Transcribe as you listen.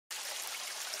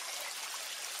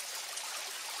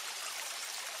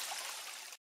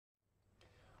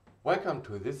Welcome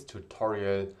to this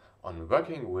tutorial on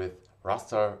working with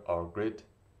raster or grid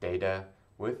data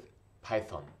with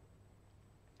Python.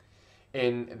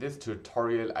 In this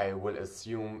tutorial I will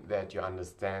assume that you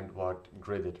understand what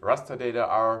gridded raster data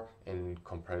are in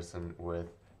comparison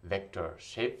with vector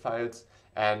shapefiles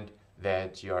and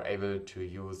that you are able to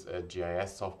use a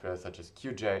GIS software such as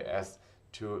QGIS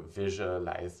to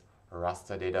visualize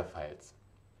raster data files.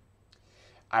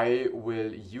 I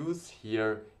will use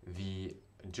here the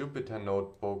Jupyter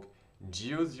notebook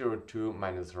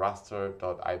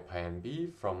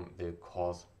geo02-raster.ipynb from the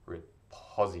course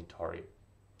repository.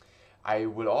 I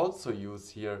will also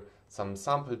use here some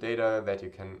sample data that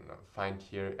you can find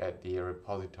here at the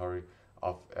repository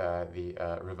of the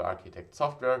River Architect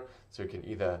software. So you can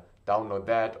either download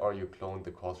that or you clone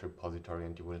the course repository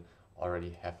and you will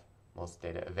already have most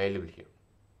data available here.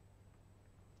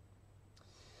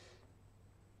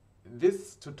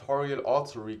 This tutorial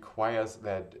also requires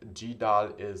that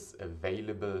GDAL is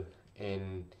available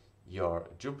in your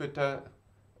Jupyter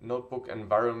notebook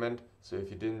environment. So if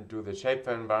you didn't do the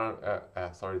shapefile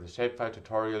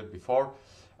tutorial before,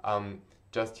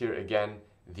 just here again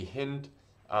the hint.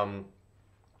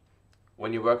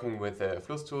 When you're working with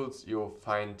flusstools, you'll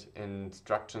find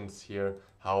instructions here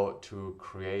how to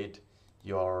create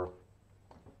your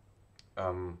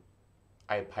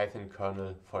IPython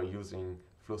kernel for using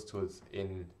flusstools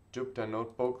in Jupyter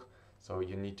notebook. So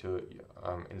you need to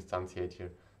instantiate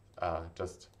here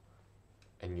just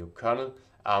a new kernel.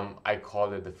 I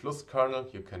call it the fluss kernel.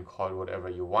 You can call it whatever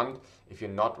you want. If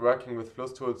you're not working with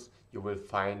flusstools, you will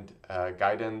find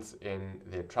guidance in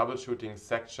the troubleshooting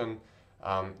section.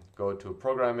 Go to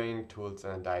programming, tools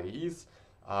and IDEs,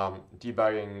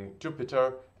 debugging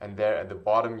Jupyter, and there at the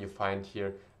bottom you find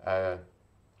here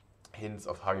hints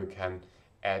of how you can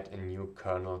add a new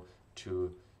kernel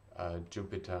to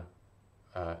Jupyter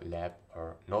lab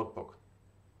or notebook.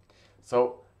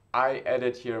 So I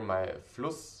added here my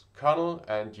fluss kernel,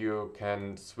 and you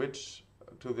can switch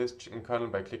to this kernel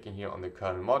by clicking here on the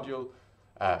kernel module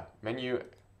menu,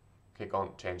 click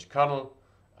on change kernel,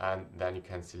 and then you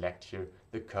can select here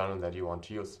the kernel that you want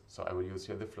to use. So I will use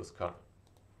here the fluss kernel.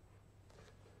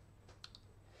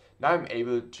 Now I'm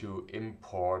able to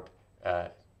import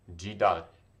GDAL.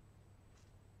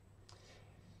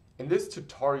 In this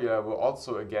tutorial I will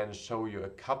also again show you a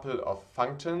couple of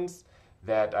functions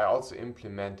that I also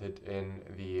implemented in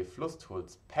the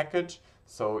flusstools package,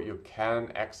 so you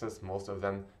can access most of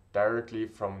them directly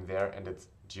from there and its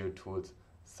geotools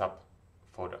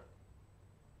subfolder.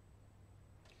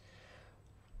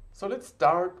 So let's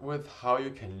start with how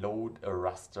you can load a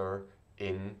raster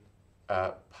in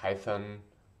Python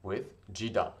with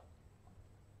GDAL.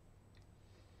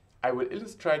 I will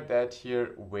illustrate that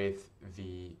here with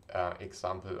the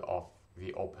example of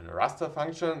the open raster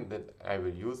function that I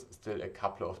will use still a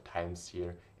couple of times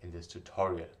here in this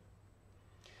tutorial.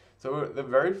 So the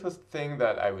very first thing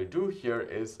that I will do here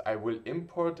is I will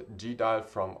import GDAL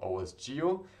from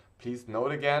OSGeo. Please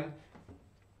note again,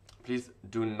 please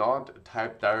do not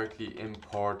type directly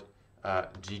import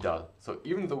GDAL. So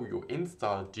even though you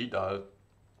install GDAL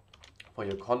for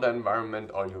your Conda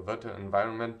environment or your virtual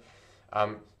environment,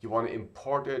 you want to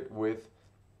import it with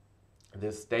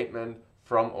this statement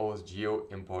from OSGeo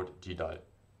import GDAL.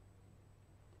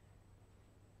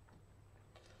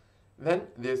 Then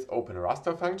this open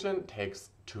raster function takes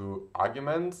two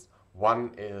arguments.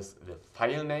 One is the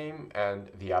file name and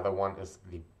the other one is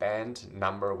the band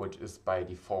number, which is by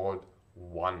default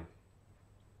 1.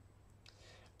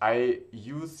 I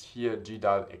use here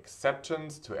GDAL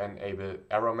exceptions to enable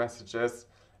error messages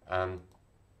and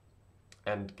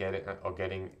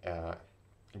getting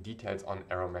details on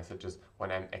error messages when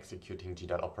I'm executing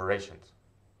GDAL operations.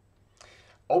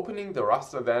 Opening the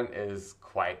raster then is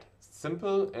quite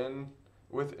simple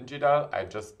with GDAL. I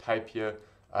just type here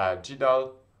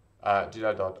GDAL.open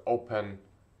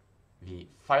the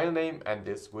file name, and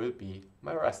this will be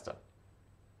my raster.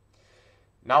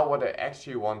 Now what I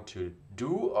actually want to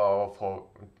do or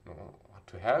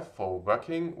to have for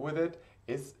working with it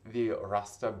is the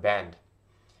raster band.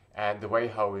 And the way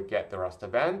how we get the raster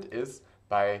band is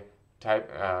by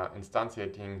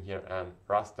instantiating here a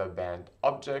raster band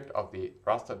object of the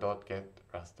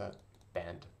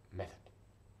raster.getRasterBand method.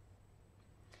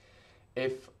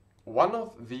 If one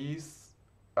of these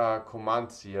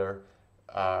commands here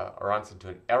runs into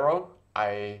an error,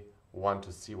 I want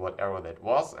to see what error that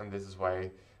was, and this is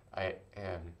why I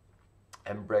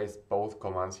embrace both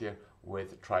commands here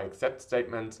with try except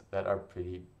statements that are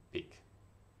pretty big.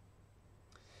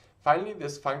 Finally,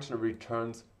 this function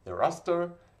returns the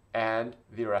raster and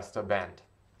the raster band.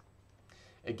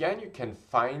 Again, you can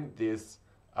find this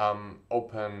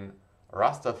open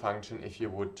raster function if you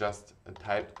would just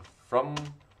type from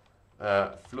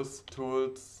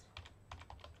flusstools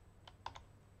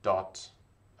dot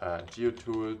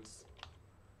geotools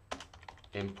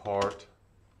import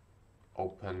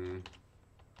open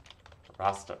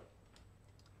raster.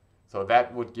 So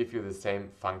that would give you the same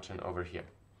function over here.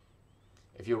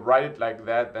 If you write it like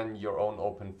that, then your own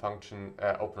open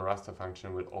raster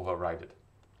function will override it.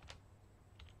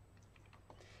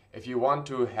 If you want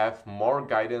to have more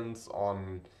guidance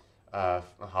on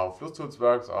how flusstools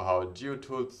works or how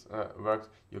geotools works,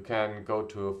 you can go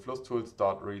to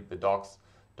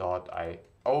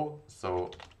flusstools.readthedocs.io.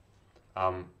 So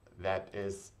that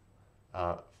is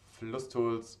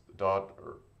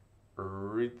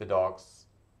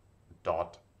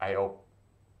flusstools.readthedocs.io.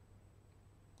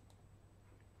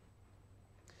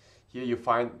 Here you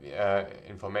find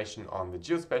information on the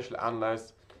geospatial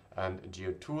analyze and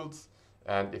geotools.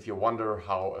 And if you wonder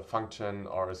how a function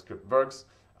or a script works,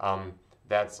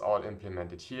 that's all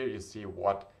implemented here. You see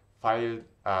what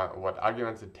what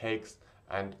arguments it takes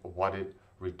and what it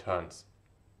returns.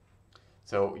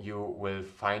 So you will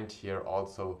find here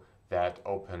also that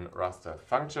open raster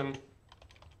function,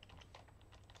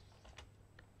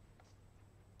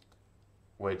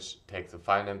 which takes the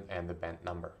file name and the band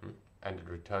number, and it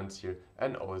returns here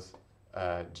an OS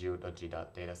geo.gdal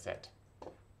dataset.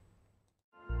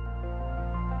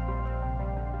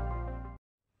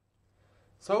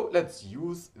 So let's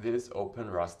use this open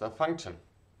raster function.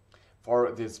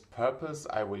 For this purpose,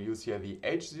 I will use here the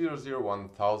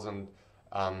h001000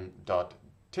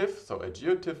 .tiff, so a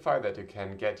geotiff file that you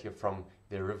can get here from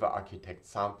the River Architect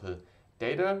sample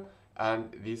data.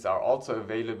 And these are also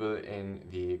available in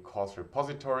the course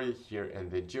repository here in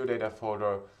the geodata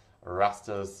folder,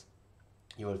 rasters.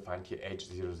 You will find here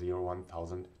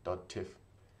h001000 .tiff.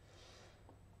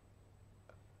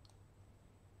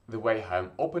 The way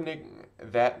I'm opening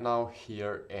that now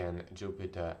here in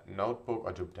Jupyter Notebook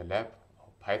or Jupyter Lab or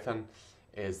Python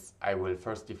is I will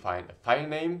first define a file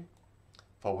name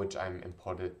for which I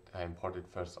imported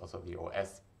first also the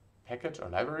OS package or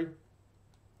library.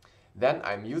 Then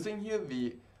I'm using here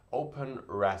the open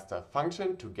raster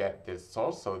function to get this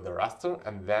source, so the raster,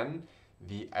 and then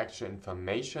the actual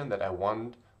information that I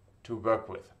want to work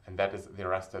with, and that is the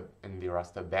raster in the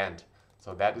raster band.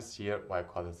 So that is here what I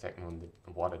call the second one, the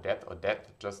water depth or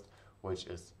depth, just which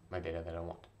is my data that I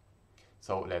want.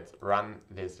 So let's run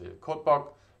this little code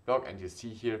block, and you see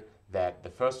here that the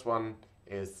first one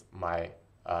is my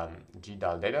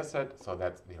GDAL dataset, so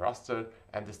that's the raster,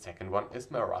 and the second one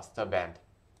is my raster band.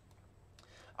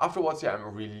 Afterwards, here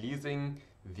I'm releasing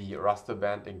the raster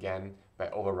band again by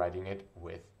overriding it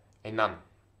with a none.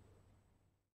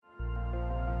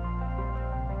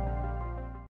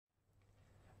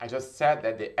 I just said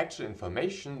that the actual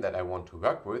information that I want to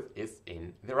work with is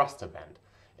in the raster band,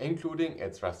 including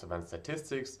its raster band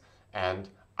statistics and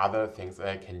other things that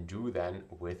I can do then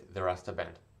with the raster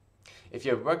band. If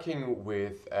you're working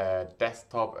with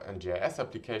desktop and GIS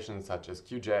applications such as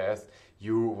QGIS,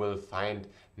 you will find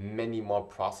many more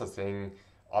processing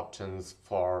options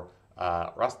for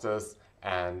rasters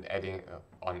and adding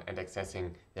on and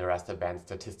accessing the raster band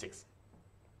statistics.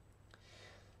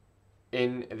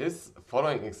 In this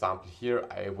following example here,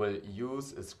 I will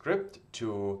use a script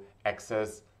to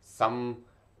access some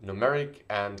numeric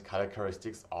and color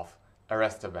characteristics of a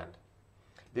raster band.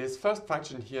 This first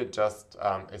function here just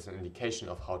is an indication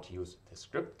of how to use the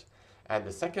script, and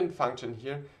the second function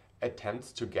here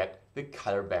attempts to get the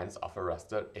color bands of a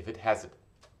raster if it has it.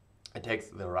 It takes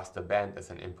the raster band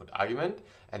as an input argument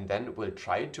and then will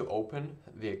try to open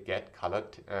the get color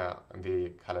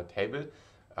table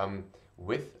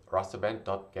with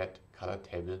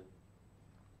rasterband.getColorTable.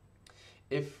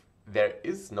 If there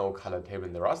is no color table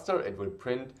in the raster, it will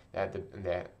print that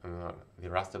the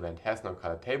raster band has no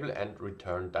color table and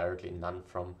return directly none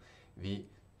from the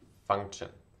function.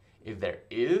 If there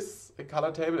is a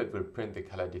color table, it will print the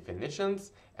color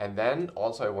definitions, and then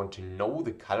also I want to know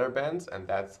the color bands, and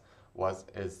that's what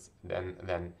is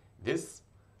then this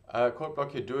code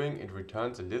block here doing. It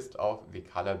returns a list of the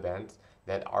color bands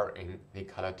that are in the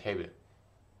color table.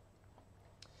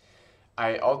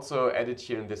 I also added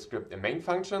here in this script a main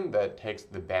function that takes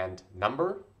the band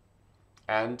number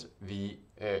and the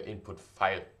input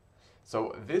file.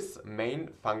 So this main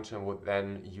function would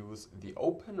then use the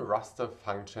open raster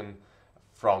function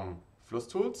from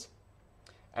flusstools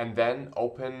and then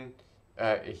open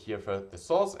here for the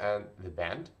source and the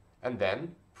band, and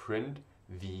then print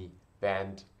the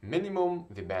band minimum,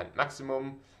 the band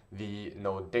maximum, the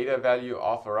node data value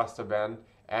of a raster band,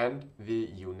 and the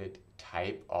unit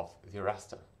type of the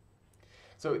raster.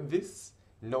 So this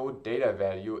no data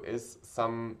value is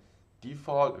some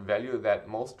default value that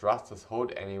most rasters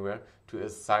hold anywhere to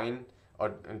assign or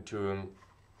to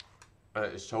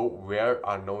show where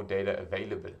are no data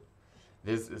available.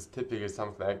 This is typically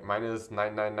something like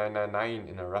 -99999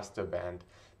 in a raster band,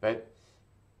 but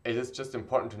it is just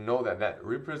important to know that that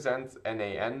represents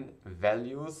NaN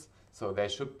values, so they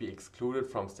should be excluded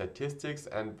from statistics,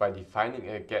 and by defining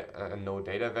a no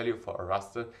data value for a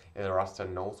raster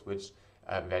knows which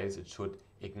values it should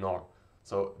ignore.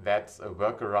 So that's a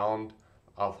workaround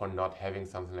for not having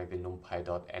something like the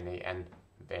numpy.nan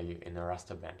value in a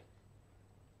raster band.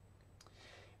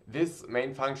 This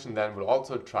main function then will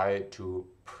also try to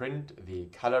print the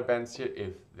color bands here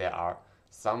if there are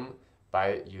some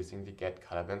by using the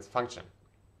getColorBands function.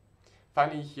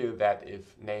 Finally here that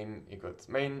if name equals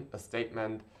main, a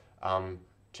statement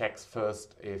checks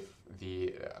first if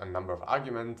the number of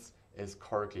arguments is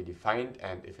correctly defined,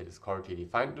 and if it is correctly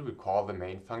defined it will call the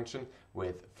main function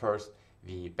with first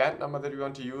the band number that we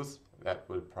want to use, that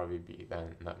will probably be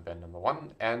then band number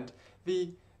 1, and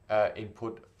the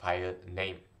input file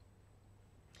name.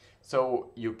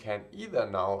 So you can either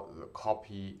now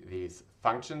copy these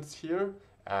functions here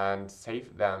and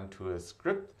save them to a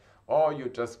script, or you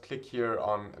just click here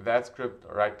on that script,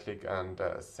 right click and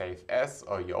save as,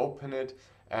 or you open it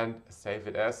and save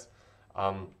it as.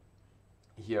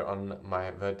 Here on my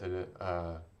virtual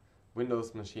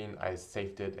Windows machine I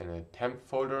saved it in a temp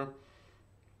folder,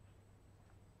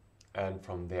 and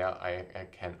from there I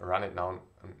can run it now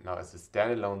as a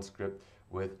standalone script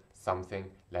with something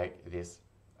like this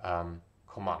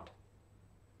command.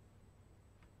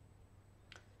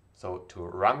 So to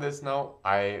run this now,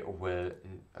 I will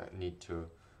need to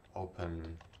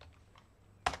open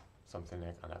something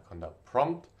like Anaconda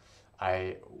prompt.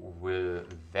 I will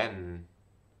then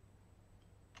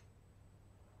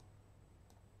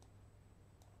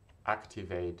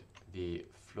activate the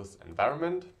Fluss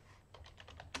environment.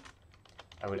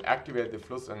 I will activate the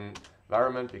Fluss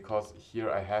environment because here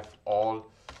I have all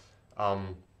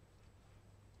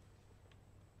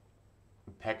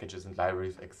packages and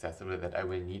libraries accessible that I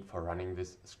will need for running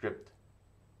this script.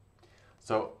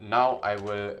 So now I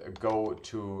will go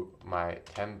to my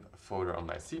temp folder on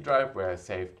my C drive where I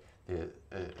saved the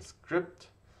script.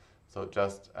 So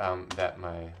just that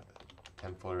my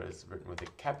temp folder is written with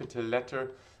a capital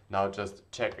letter. Now just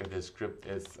check if the script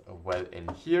is well in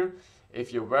here.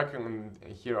 If you're working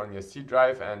here on your C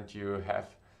drive and you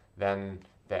have then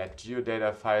that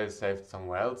geodata file saved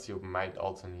somewhere else, you might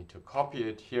also need to copy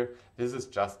it here. This is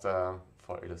just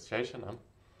for illustration.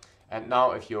 And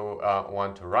now if you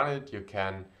want to run it, you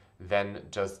can then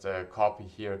just copy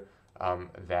here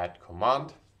that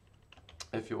command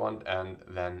if you want, and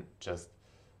then just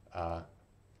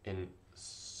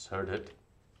insert it.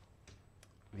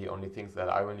 The only things that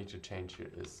I will need to change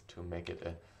here is to make it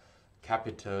a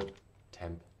capital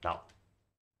temp now.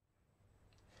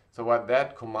 So what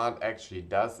that command actually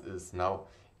does is now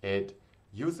it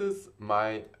uses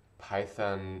my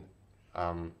Python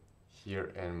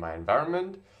here in my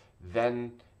environment,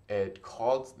 then it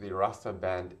calls the raster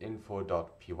band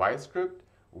info.py script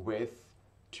with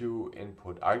 2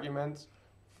 input arguments.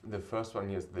 The first one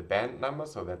here is the band number,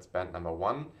 so that's band number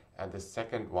 1, and the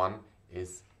second one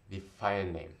is the file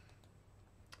name.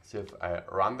 So if I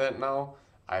run that now,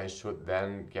 I should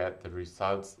then get the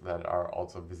results that are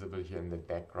also visible here in the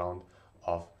background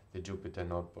of the Jupyter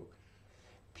notebook.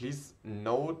 Please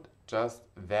note just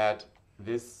that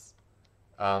this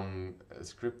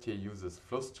script here uses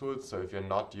flusstool, so if you're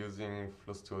not using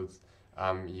flusstools,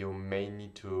 you may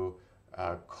need to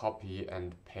copy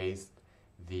and paste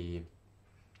the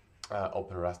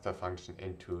open raster function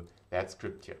into that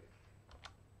script here.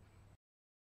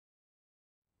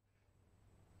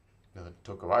 It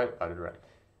took a while, but it ran.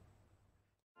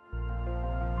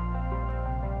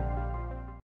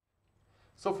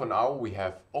 So for now we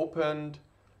have opened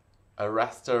a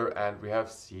raster and we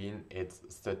have seen its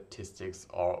statistics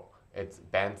or its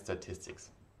band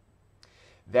statistics.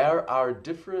 There are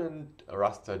different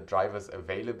raster drivers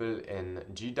available in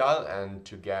GDAL, and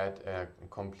to get a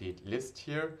complete list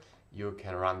here you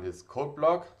can run this code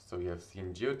block. So you have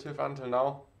seen geotiff until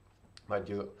now, but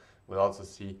you will also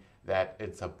see that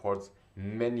it supports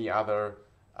many other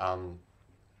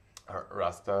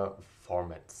raster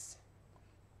formats.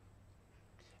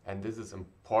 And this is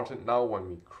important now when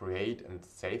we create and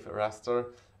save a raster,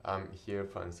 here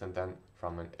for instance then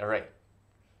from an array.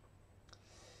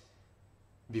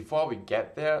 Before we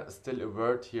get there, still a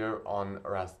word here on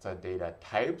raster data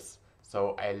types.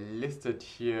 So I listed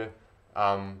here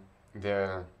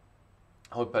the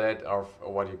whole palette of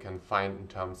what you can find in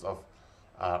terms of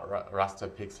raster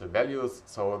pixel values.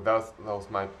 So those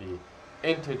might be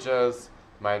integers,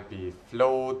 might be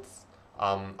floats,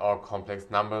 or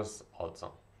complex numbers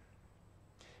also.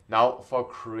 Now for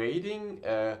creating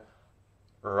a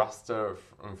raster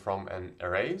from an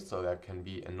array, so that can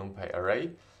be a NumPy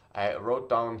array, I wrote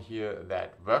down here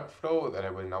that workflow that I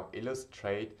will now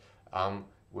illustrate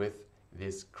with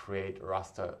this create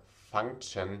raster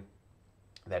function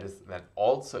that is then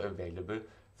also available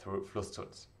through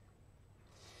flusstools.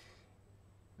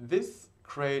 This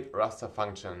create raster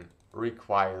function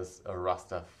requires a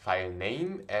raster file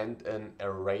name and an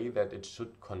array that it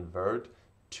should convert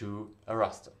to a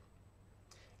raster.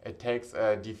 It takes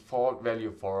a default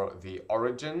value for the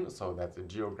origin, so that's the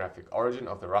geographic origin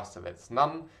of the raster, that's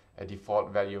none, a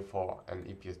default value for an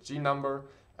EPSG number,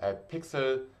 a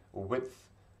pixel width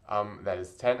that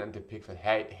is 10, and the pixel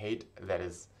height that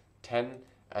is 10,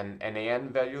 an NaN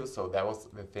value, so that was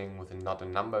the thing with not a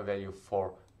number value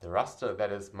for the raster,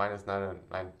 that is minus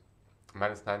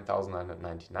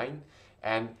 9,999,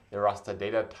 and the raster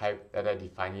data type that I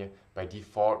define here by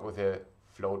default with a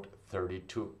float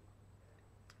 32.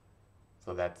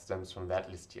 So that stems from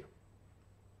that list here.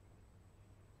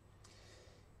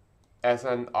 As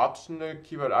an optional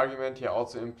keyword argument, here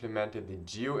also implemented the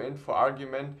geoinfo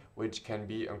argument, which can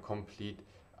be a complete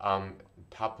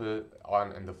tuple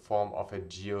in the form of a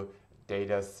geo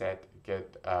dataset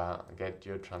get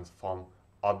geotransform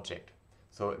object.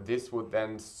 So this would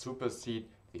then supersede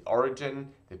the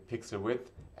origin, the pixel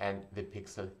width, and the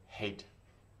pixel height.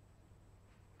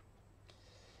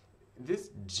 This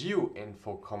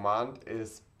geoinfo command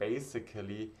is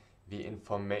basically the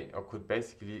information, or could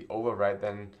basically override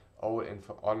then all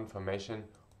information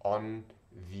on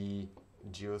the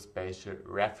geospatial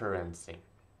referencing.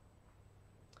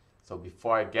 So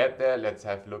before I get there, let's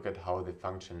have a look at how the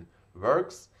function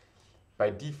works.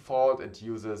 By default, it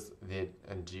uses the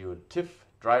geotiff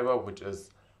driver, which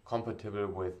is compatible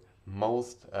with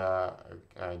most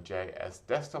JS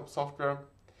desktop software.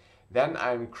 Then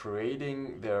I'm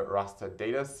creating the raster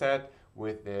dataset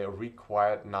with the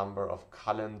required number of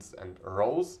columns and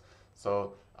rows.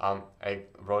 So I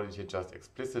wrote it here just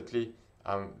explicitly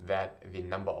that the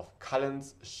number of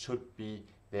columns should be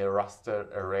the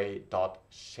raster array dot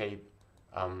shape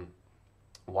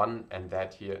 1, and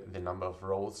that here the number of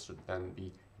rows should then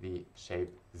be the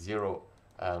shape 0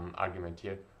 argument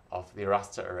here of the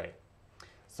raster array.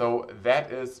 So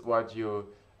that is what you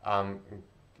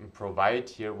provide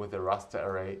here with the raster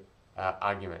array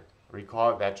argument.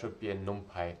 Recall that should be a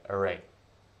NumPy array.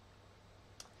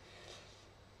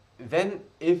 Then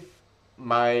if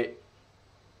I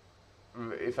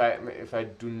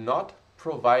do not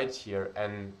provide here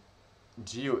an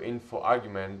geoinfo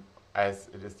argument as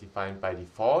it is defined by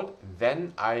default,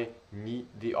 then I need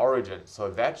the origin. So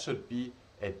that should be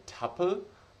a tuple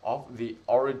of the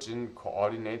origin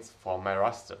coordinates for my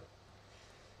raster.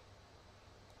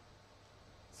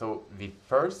 So the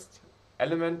first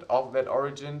element of that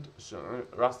origin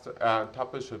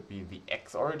tuple should be the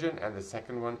x origin, and the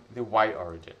second one the y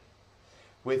origin.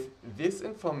 With this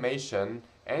information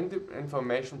and the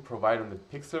information provided on the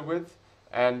pixel width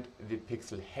and the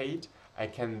pixel height, I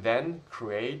can then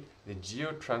create the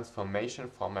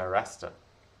geotransformation for my raster.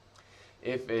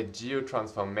 If a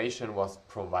geotransformation was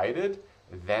provided,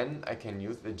 then I can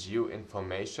use the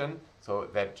geoinformation, so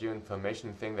that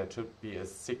geoinformation thing that should be a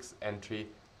 6-entry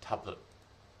tuple.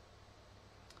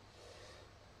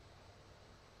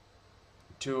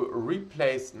 To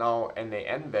replace now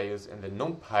NaN values in the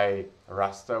NumPy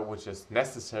raster, which is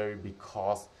necessary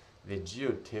because the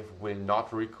geotiff will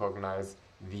not recognize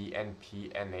the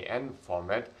NP-NaN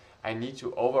format, I need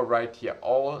to overwrite here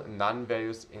all none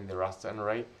values in the raster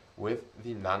array with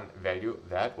the none value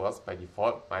that was by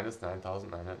default minus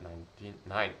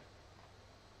 9,999.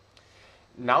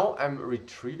 Now I'm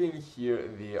retrieving here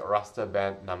the raster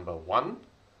band number 1.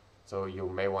 So you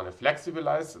may want to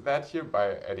flexibilize that here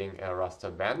by adding a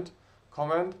raster band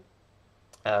comment,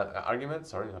 argument,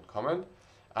 sorry, not comment.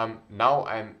 Now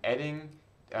I'm adding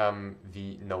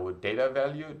the no data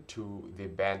value to the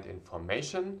band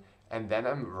information, and then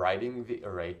I'm writing the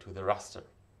array to the raster.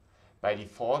 By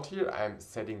default here, I'm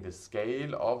setting the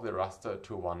scale of the raster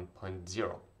to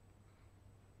 1.0.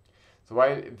 So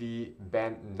while the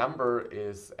band number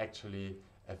is actually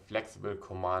a flexible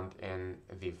command in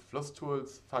the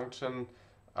flusstools function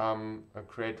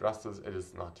create rasters, it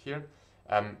is not here.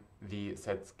 The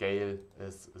set scale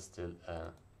is still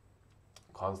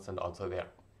constant also there.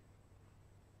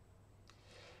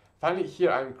 Finally,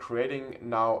 here I'm creating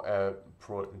now a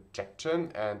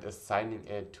projection and assigning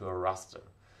it to a raster.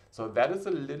 So that is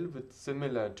a little bit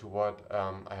similar to what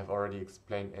I have already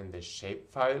explained in the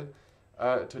shapefile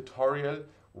tutorial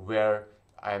where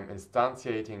I'm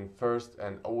instantiating first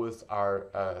an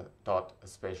OSR dot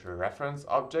spatial reference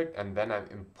object, and then I'm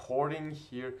importing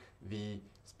here the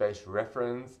spatial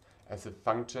reference as a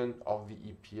function of the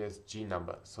EPSG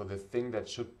number. So the thing that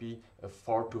should be a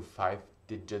 4 to 5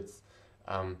 digits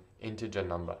integer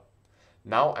number.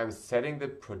 Now I'm setting the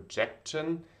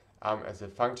projection as a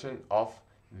function of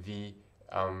the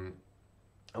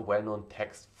a well-known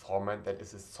text format that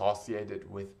is associated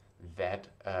with that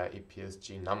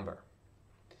EPSG number.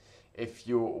 If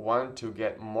you want to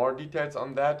get more details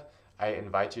on that, I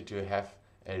invite you to have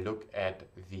a look at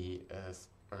the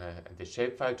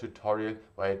shapefile tutorial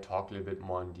where I talk a little bit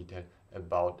more in detail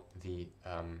about the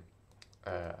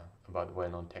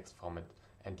well-known text format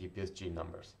and EPSG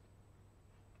numbers.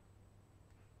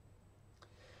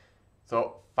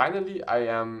 So finally, I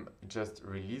am just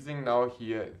releasing now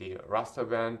here the raster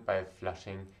band by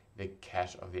flushing the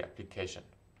cache of the application.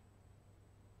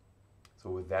 So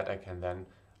with that, I can then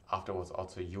afterwards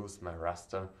also use my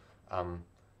raster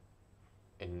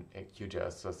in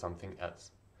QGIS or something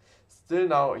else. Still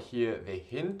now here the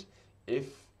hint: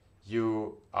 if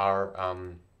you are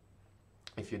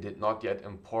if you did not yet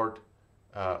import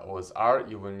OSR,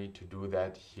 you will need to do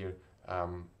that here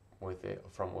with the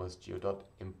from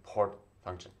osgeo.import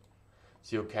function.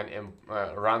 So you can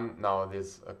run now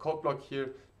this code block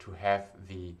here to have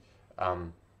the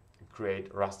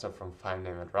create raster from file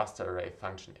name and raster array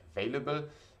function available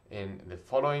in the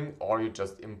following, or you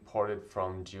just import it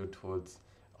from GeoTools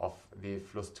of the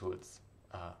flusstools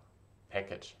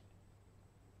package.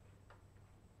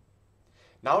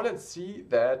 Now let's see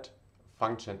that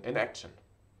function in action.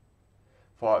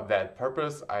 For that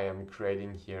purpose, I am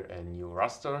creating here a new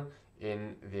raster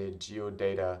in the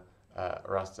geodata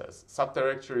rasters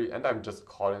subdirectory, and I'm just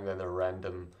calling that a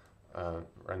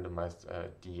randomized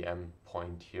DM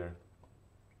point here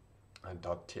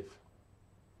 .tif.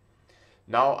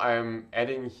 Now I'm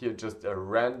adding here just a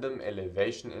random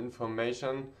elevation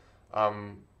information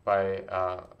by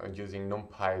using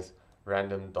NumPy's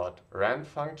random.rand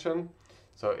function.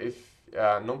 So if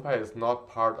NumPy is not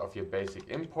part of your basic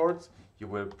imports, you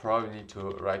will probably need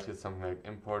to write here something like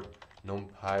import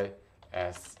NumPy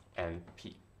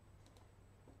SNP.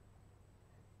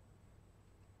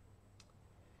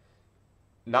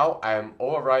 Now I'm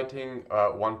overwriting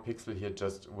one pixel here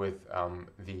just with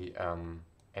the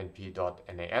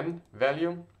np.nan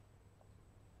value.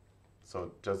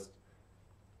 So just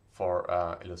for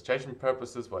illustration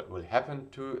purposes, what will happen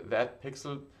to that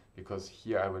pixel, because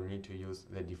here I will need to use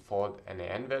the default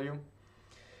nan value.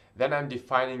 Then I'm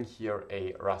defining here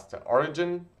a raster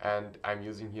origin, and I'm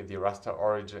using here the raster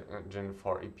origin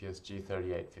for EPSG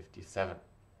 3857.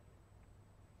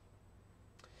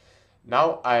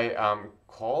 Now I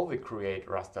call the create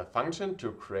raster function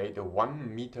to create a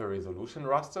 1 meter resolution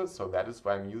raster. So that is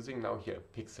why I'm using now here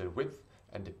a pixel width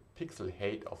and a pixel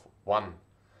height of 1.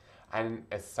 I'm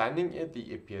assigning it the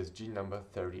EPSG number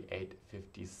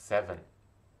 3857.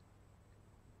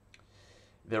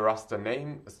 The raster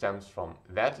name stems from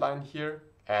that line here,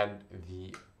 and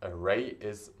the array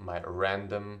is my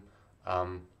random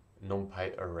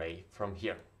NumPy array from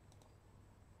here.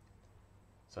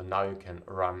 So now you can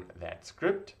run that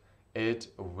script. It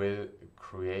will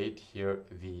create here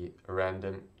the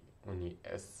random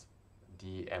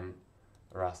UniSDM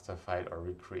raster file, or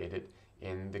recreate it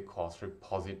in the course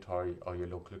repository or your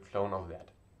local clone of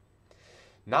that.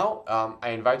 Now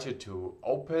I invite you to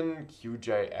open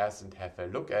QGIS and have a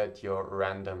look at your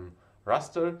random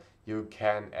raster. You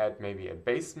can add maybe a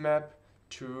base map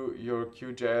to your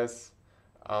QGIS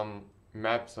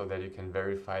map so that you can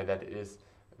verify that it is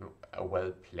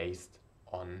well placed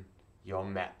on your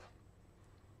map.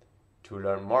 To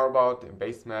learn more about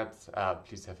base maps,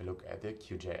 please have a look at the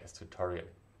QGIS tutorial.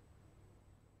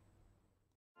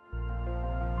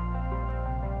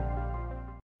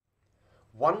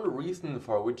 One reason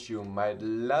for which you might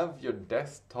love your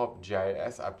desktop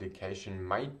GIS application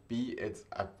might be its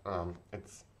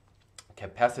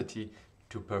capacity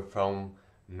to perform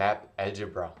map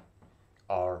algebra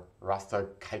or raster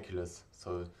calculus,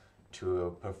 so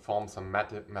to perform some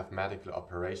mathematical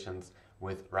operations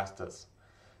with rasters.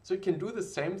 So you can do the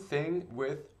same thing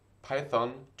with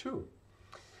Python too,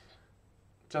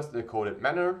 just in a coded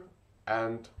manner,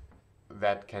 and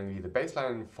that can be the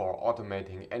baseline for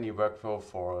automating any workflow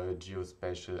for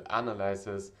geospatial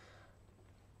analysis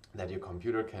that your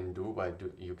computer can do while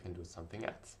you can do something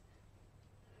else.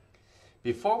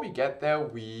 Before we get there,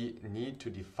 we need to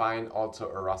define also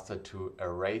a raster to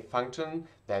array function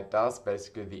that does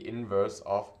basically the inverse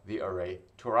of the array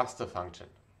to raster function.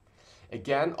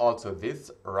 Again, also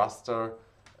this raster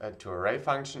to array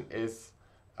function is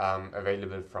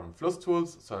available from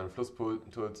flusstools. So in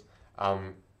flusstools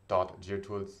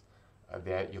 .geotools,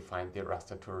 there you find the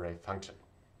raster to array function.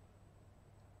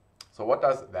 So what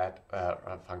does that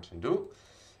function do?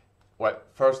 Well,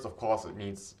 first, of course, it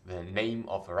needs the name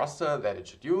of a raster that it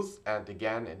should use, and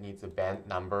again, it needs a band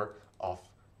number of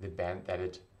the band that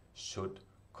it should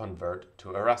convert to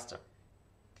a raster.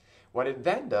 What it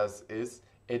then does is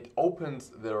it opens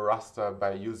the raster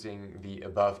by using the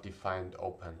above defined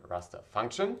open raster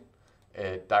function.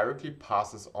 It directly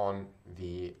passes on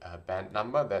the band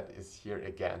number that is here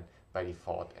again by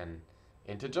default an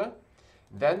integer.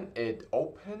 Then it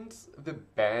opens the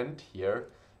band here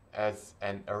as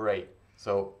an array.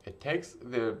 So it takes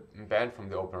the band from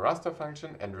the open raster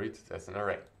function and reads it as an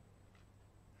array.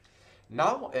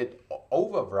 Now it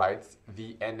overwrites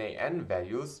the NaN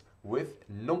values with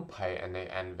NumPy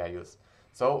NaN values.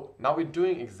 So now we're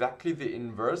doing exactly the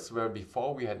inverse, where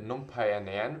before we had NumPy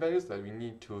NaN values that we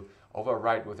need to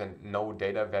overwrite with a no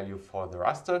data value for the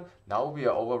raster. Now we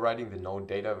are overwriting the no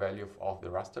data value of the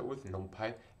raster with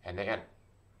NumPy NaN.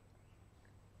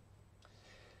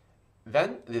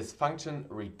 Then this function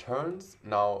returns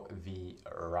now the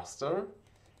raster,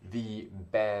 the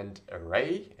band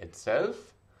array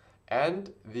itself,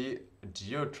 and the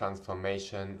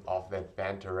geotransformation of that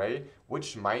band array,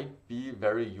 which might be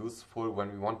very useful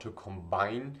when we want to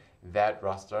combine that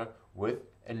raster with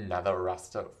another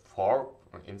raster, for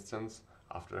instance,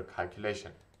 after a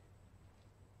calculation.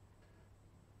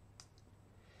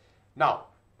 Now,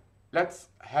 let's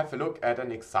have a look at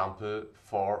an example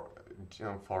for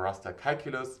raster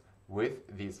calculus with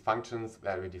these functions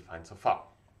that we defined so far.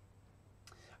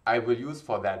 I will use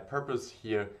for that purpose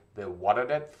here the water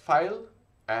depth file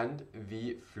and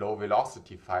the flow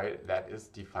velocity file that is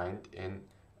defined in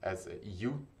as a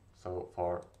u, so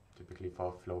typically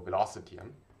for flow velocity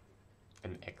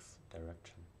in x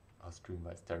direction or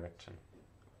streamwise direction.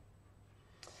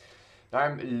 Now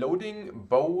I'm loading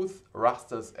both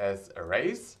rasters as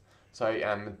arrays, so I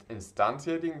am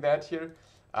instantiating that here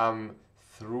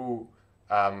through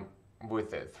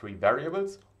with three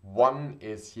variables. One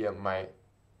is here my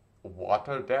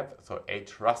water depth, so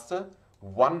h raster.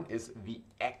 One is the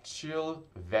actual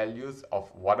values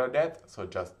of water depth, so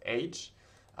just h.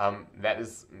 That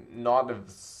is not a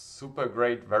super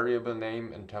great variable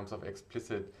name in terms of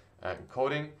explicit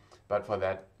coding, but for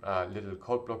that little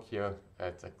code block here,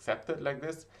 it's accepted like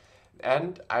this.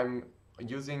 And I'm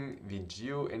using the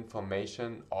geo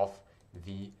information of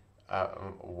the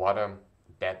water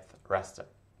depth raster.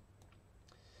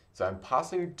 So I'm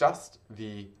passing just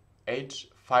the h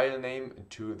file name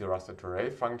to the raster to array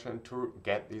function to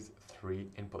get these three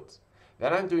inputs.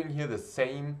 Then I'm doing here the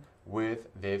same with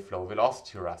the flow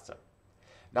velocity raster.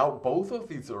 Now both of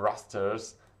these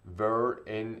rasters were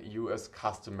in US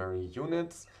customary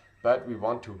units, but we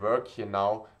want to work here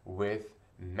now with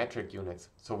metric units.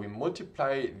 So we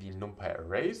multiply the NumPy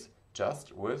arrays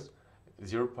just with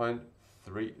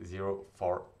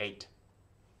 0.3048.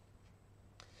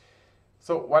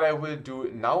 So what I will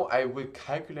do now, I will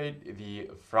calculate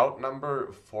the Froude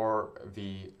number for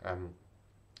the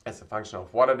as a function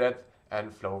of water depth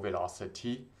and flow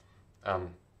velocity,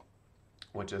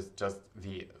 which is just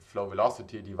the flow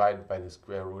velocity divided by the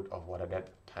square root of water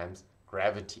depth times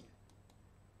gravity.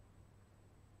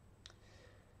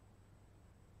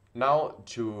 Now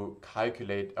to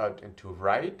calculate and to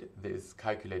write this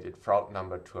calculated Froude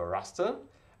number to a raster,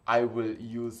 I will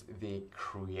use the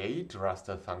create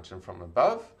raster function from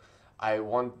above. I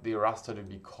want the raster to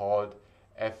be called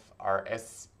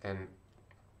FRS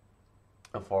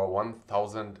for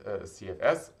 1000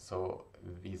 CFS. So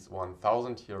these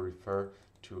 1000 here refer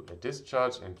to a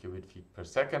discharge in cubic feet per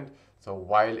second. So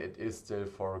while it is still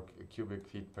for cubic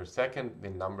feet per second,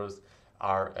 the numbers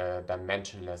are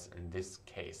dimensionless in this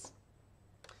case.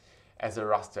 As a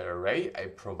raster array, I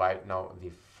provide now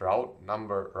the Froude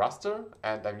number raster,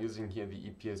 and I'm using here the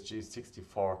EPSG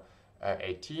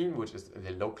 6418, which is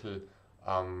the local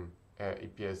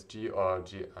EPSG or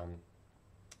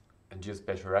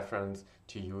geospatial reference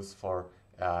to use for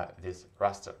this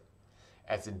raster.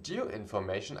 As a geo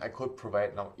information, I could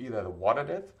provide now either the water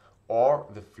depth or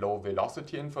the flow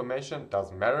velocity information.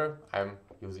 Doesn't matter, I'm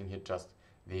using here just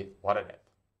the water depth.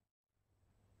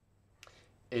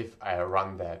 If I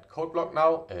run that code block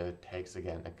now, it takes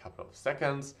again a couple of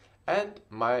seconds, and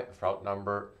my Froude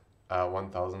number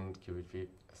 1000 cubic feet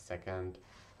a second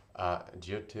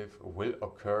geotiff will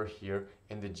occur here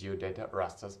in the geodata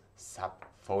rasters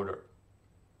subfolder.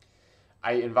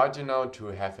 I invite you now to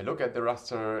have a look at the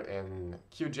raster in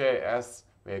QGIS,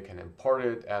 where you can import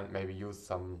it and maybe use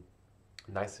some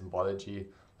nice symbology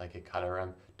like a color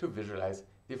ramp to visualize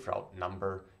the Froude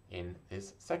number in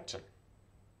this section.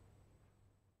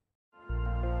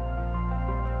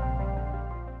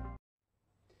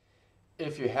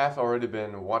 If you have already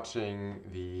been watching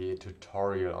the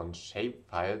tutorial on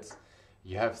shapefiles,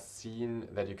 you have seen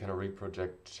that you can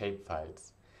reproject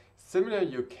shapefiles. Similar,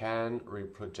 you can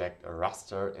reproject a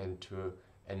raster into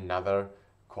another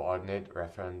coordinate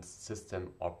reference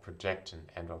system or projection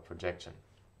and/or projection.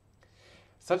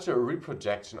 Such a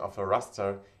reprojection of a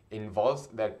raster involves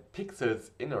that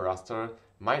pixels in a raster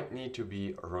might need to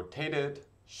be rotated,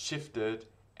 shifted,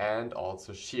 and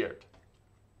also sheared.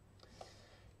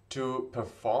 To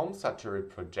perform such a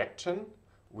reprojection,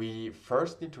 we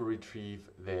first need to retrieve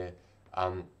the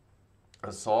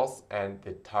source and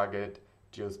the target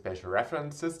geospatial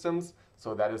reference systems.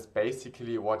 So that is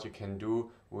basically what you can do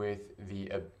with the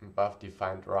above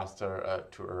defined raster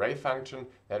to array function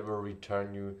that will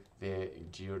return you the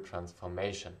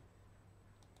geotransformation.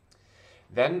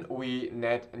 Then we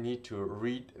need to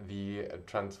read the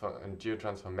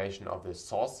geotransformation of the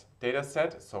source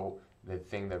dataset, so the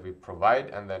thing that we provide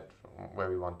and that where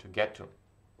we want to get to.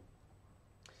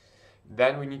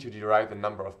 Then we need to derive the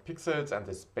number of pixels and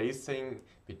the spacing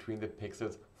between the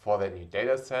pixels for the new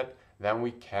dataset. Then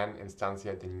we can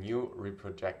instantiate the new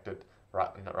reprojected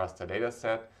raster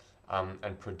dataset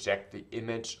and project the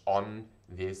image on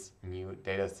this new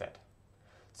dataset.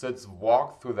 So let's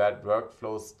walk through that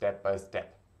workflow step by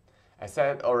step. I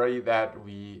said already that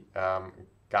we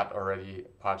got already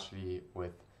partially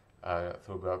with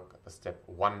through work step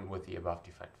 1 with the above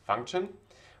defined function.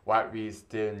 What we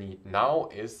still need now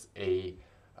is a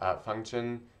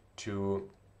function to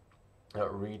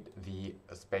read the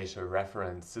spatial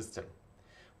reference system.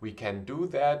 We can do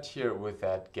that here with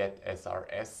that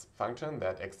getSRS function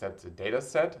that accepts the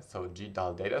dataset, so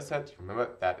GDAL dataset. Remember,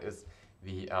 that is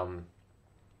the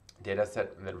dataset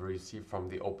that we receive from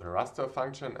the open raster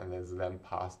function and is then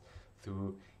passed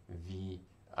through the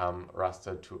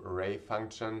raster to array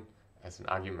function as an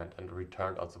argument and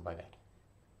returned also by that.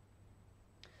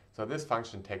 So this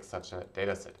function takes such a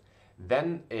dataset.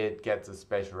 Then it gets a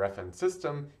spatial reference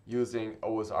system using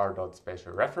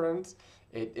osr.spatialReference.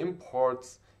 It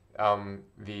imports from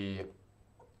the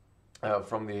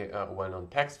well-known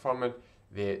text format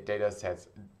the dataset's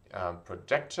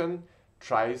projection,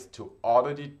 tries to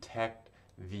auto-detect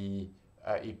the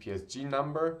EPSG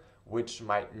number, which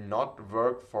might not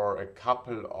work for a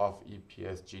couple of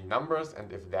EPSG numbers,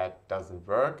 and if that doesn't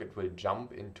work, it will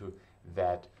jump into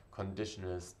that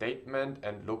conditional statement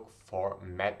and look for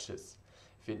matches.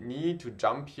 If you need to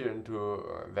jump here into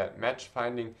that match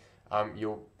finding,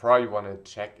 you probably want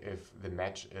to check if the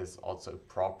match is also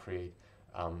appropriate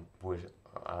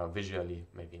visually,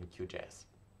 maybe in QGIS.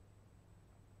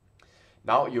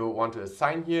 Now you want to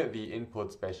assign here the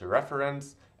input spatial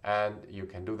reference, and you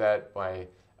can do that by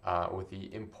with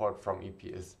the import from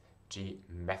EPSG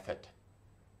method.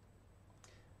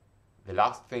 The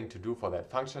last thing to do for that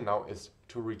function now is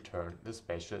to return the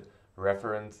spatial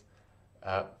reference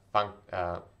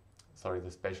the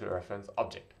spatial reference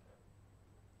object.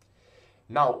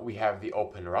 Now we have the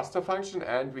open raster function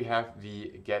and we have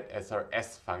the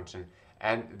getSRS function,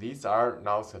 and these are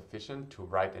now sufficient to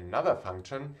write another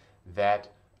function that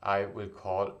I will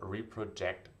call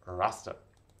Reproject Raster.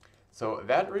 So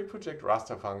that Reproject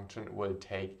Raster function will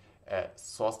take a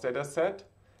source dataset,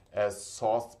 a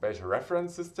source spatial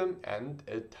reference system, and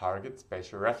a target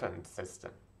spatial reference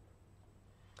system.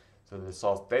 So the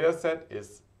source dataset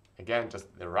is again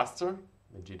just the raster,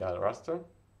 the GDAL raster,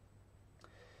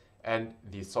 and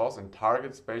the source and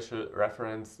target spatial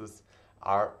references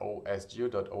are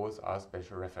osgeo.osr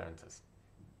spatial references.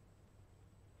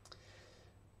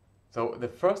 So the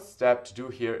first step to do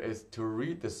here is to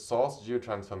read the source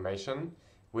geotransformation,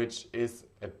 which is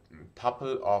a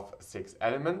tuple of 6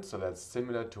 elements, so that's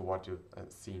similar to what you've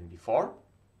seen before.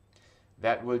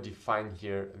 That will define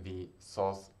here the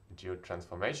source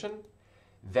geotransformation.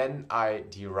 Then I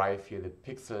derive here the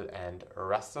pixel and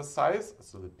raster size.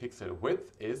 So the pixel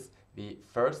width is the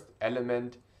first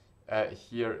element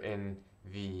here in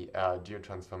the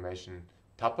geotransformation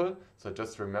tuple. So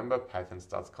just remember, Python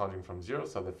starts counting from 0.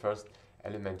 So the first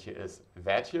element here is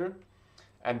that here.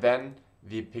 And then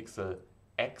the pixel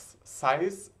x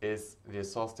size is the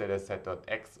source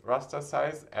dataset.x raster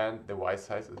size, and the y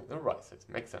size is the y size.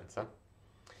 Makes sense, huh?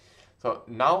 So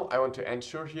now I want to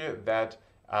ensure here that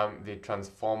the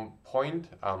transform point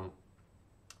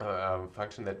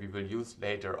function that we will use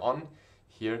later on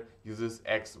here uses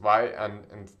x, y,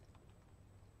 and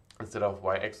instead of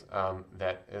yx,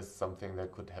 that is something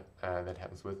that could that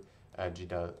happens with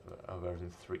GDAL version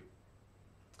 3.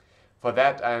 For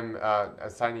that, I'm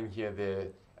assigning here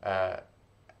the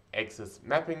axis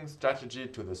mapping strategy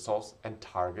to the source and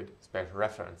target special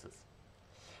references.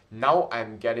 Now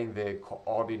I'm getting the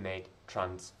coordinate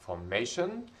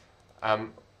transformation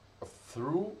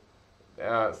through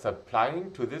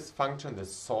supplying to this function the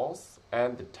source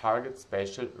and the target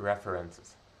spatial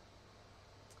references.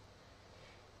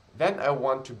 Then I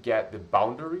want to get the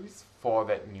boundaries for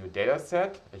that new data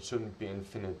set. It shouldn't be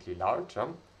infinitely large.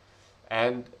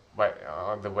 And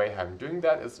the way I'm doing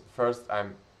that is first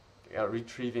I'm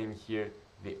retrieving here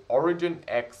the origin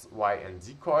x, y, and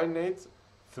z coordinates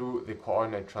through the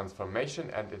coordinate transformation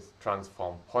and its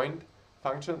transform point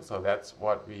function. So that's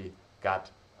what we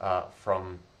got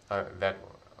from that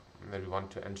we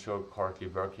want to ensure correctly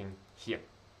working here.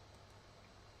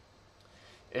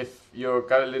 If you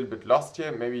got a little bit lost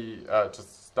here, maybe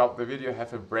just stop the video,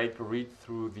 have a break, read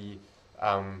through the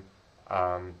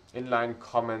inline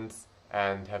comments,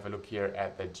 and have a look here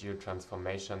at the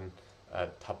geotransformation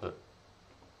tuple.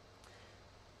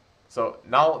 So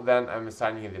now then I'm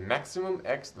assigning the maximum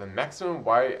x, the maximum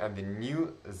y, and the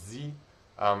new z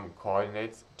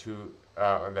coordinates to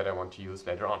that I want to use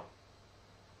later on.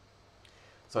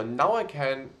 So now I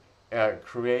can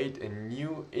create a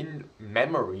new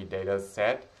in-memory data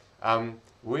set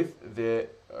with the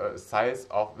size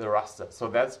of the raster. So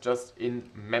that's just in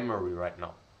memory right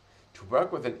now. To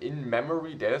work with an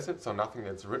in-memory dataset, so nothing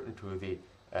that's written to the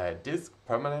disk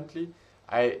permanently,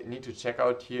 I need to check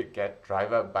out here get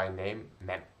driver by name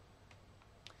mem.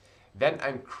 Then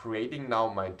I'm creating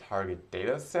now my target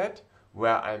dataset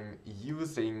where I'm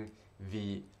using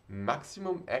the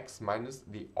maximum x minus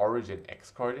the origin x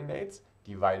coordinates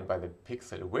divided by the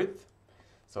pixel width.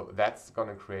 So that's going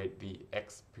to create the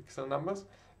x pixel numbers.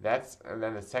 And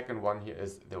then the second one here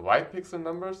is the y pixel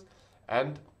numbers.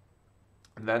 And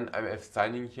then I'm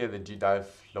assigning here the GDAL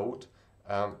float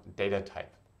data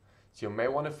type. So you may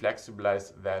want to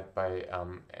flexibilize that by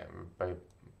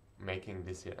making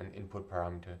this here an input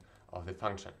parameter of the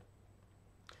function.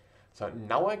 So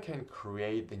now I can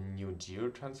create the new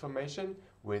geotransformation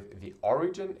with the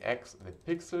origin x, the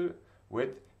pixel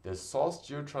width, the source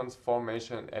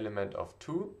geotransformation element of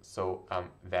 2. So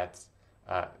that's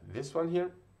this one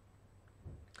here.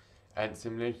 And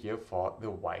similar here for the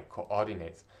y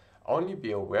coordinates. Only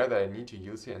be aware that I need to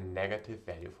use here a negative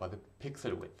value for the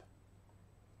pixel width.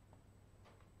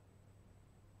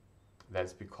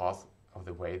 That's because of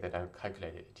the way that I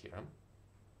calculated it here.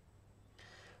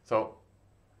 So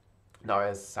now I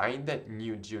assign that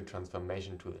new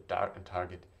geotransformation to the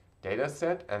target data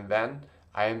set, and then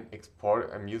I'm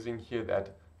using here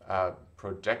that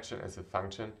projection as a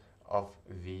function of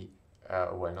the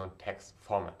well-known text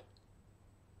format.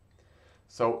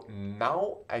 So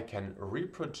now I can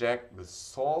reproject the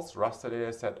source raster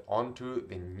dataset onto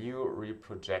the new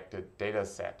reprojected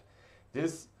dataset.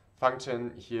 This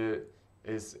function here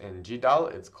is in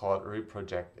GDAL. It's called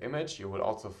Reproject image. You will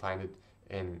also find it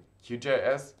in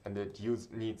QGIS, and it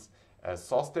needs a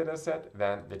source dataset,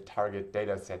 then the target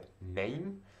dataset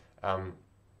name, sorry,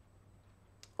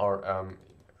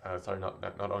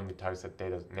 not only target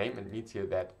data name. It needs here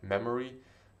that memory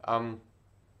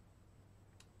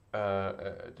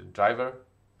driver,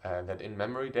 that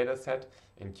in-memory data set.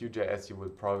 In QGIS, you will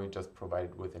probably just provide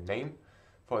it with a name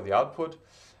for the output,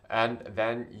 and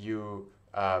then you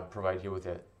provide here with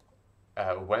a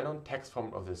well-known text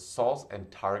form of the source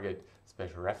and target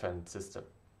special reference system.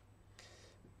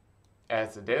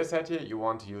 As a data set here, you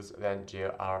want to use then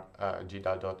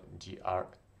GDAL.gra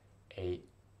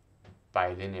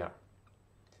bilinear.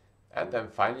 And then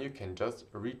finally, you can just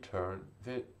return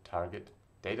the target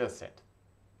data set.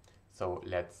 So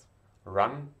let's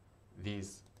run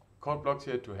these code blocks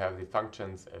here to have the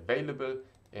functions available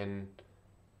in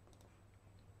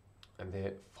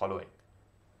the following.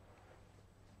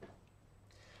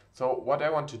 So what I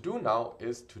want to do now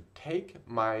is to take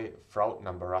my Fraud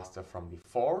number raster from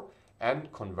before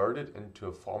and convert it into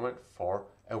a format for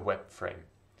a web frame.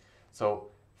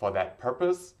 So for that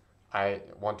purpose, I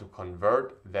want to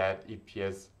convert that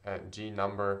EPSG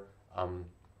number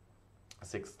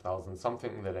 6000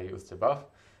 something that I used above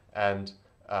and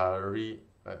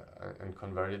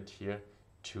convert it here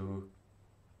to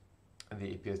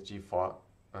the EPSG for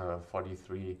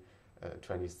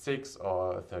 4326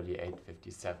 or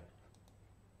 3857.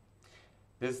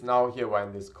 This now here, while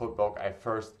in this code block, I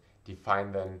first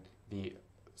define then the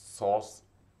source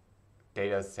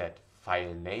dataset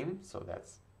file name. So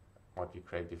that's what we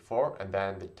created before, and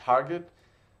then the target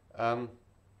or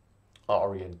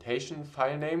orientation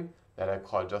file name that I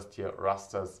call just here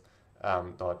rasters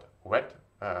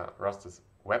rasters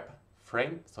web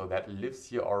frame. So that lives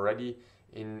here already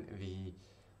in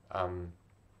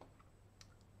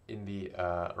in the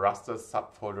raster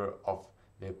subfolder of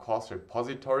the course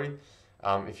repository.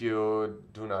 If you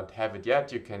do not have it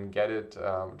yet, you can get it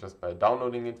just by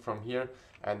downloading it from here.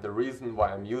 And the reason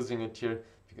why I'm using it here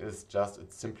is just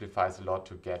it simplifies a lot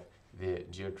to get the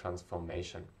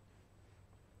geotransformation.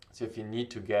 So if you need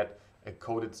to get a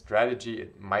coded strategy,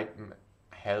 it might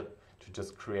help to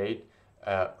just create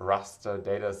a raster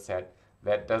data set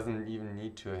that doesn't even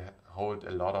need to hold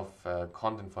a lot of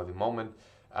content for the moment.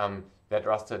 That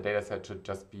raster data set should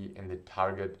just be in the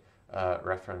target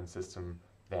reference system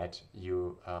that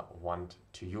you want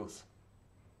to use.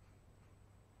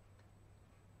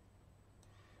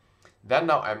 Then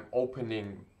now I'm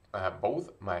opening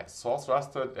both my source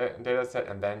raster data set,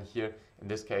 and then here in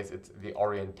this case it's the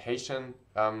orientation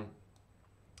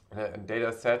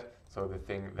data set, so the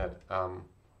thing that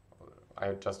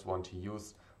I just want to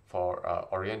use for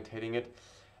orientating it.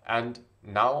 And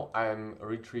now I'm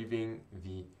retrieving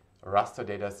the raster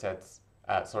data sets,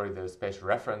 the spatial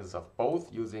references of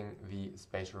both using the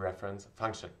spatial reference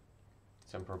function.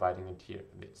 So I'm providing it here,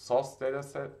 the source data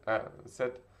set,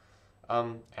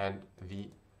 and the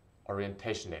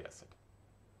orientation data set.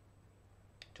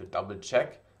 To double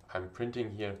check, I'm printing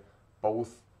here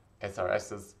both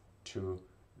SRSs to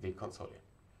the console.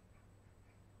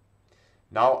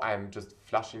 Now I'm just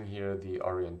flushing here the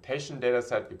orientation data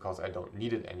set because I don't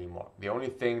need it anymore. The only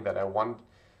thing that I want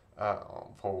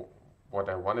for what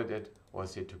I wanted it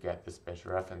was here to get the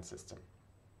spatial reference system,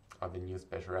 or the new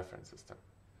spatial reference system.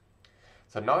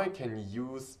 So now I can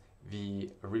use the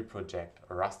Reproject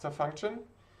raster function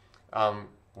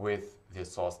with the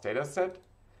source data set,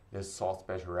 the source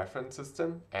spatial reference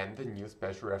system, and the new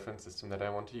spatial reference system that I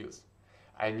want to use.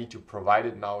 I need to provide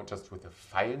it now just with a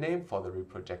file name for the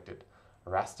reprojected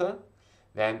raster.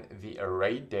 Then the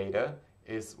array data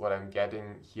is what I'm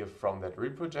getting here from that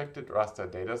reprojected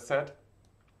raster data set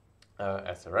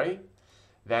as array.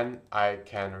 Then I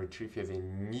can retrieve here the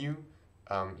new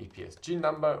EPSG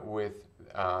number with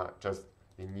just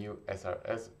the new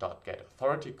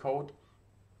srs.getAuthority code,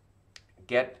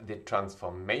 get the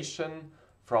transformation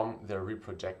from the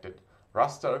reprojected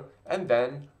raster, and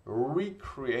then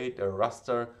recreate a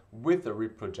raster with the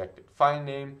reprojected file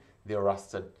name, the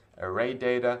raster array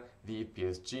data, the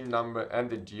EPSG number, and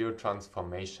the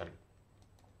geotransformation.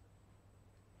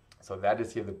 So that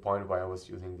is here the point why I was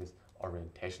using this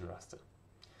orientation raster.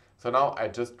 So now I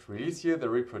just release here the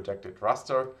reprojected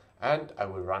raster and I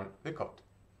will run the code.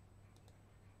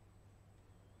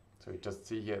 So you just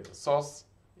see here the source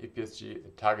EPSG, the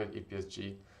target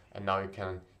EPSG, and now you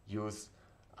can use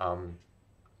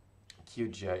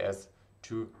QGIS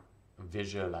to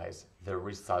visualize the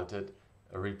resulted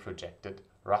reprojected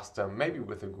raster, maybe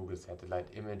with a Google satellite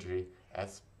imagery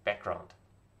as background.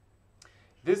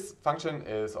 This function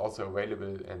is also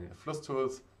available in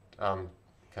flusstools. You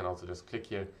can also just click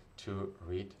here to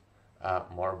read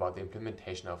more about the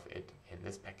implementation of it in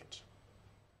this package.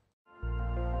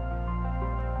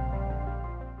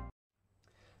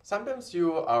 Sometimes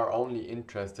you are only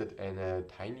interested in a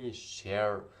tiny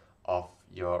share of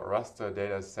your raster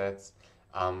data sets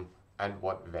and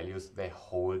what values they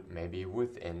hold maybe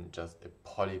within just a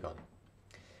polygon.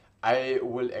 I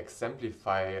will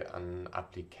exemplify an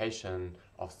application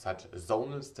of such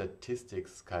zonal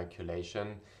statistics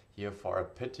calculation here for a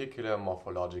particular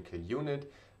morphological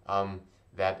unit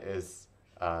that is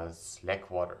slack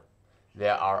water.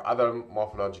 There are other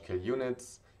morphological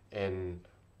units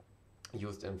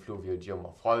used in fluvial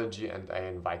geomorphology, and I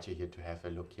invite you here to have a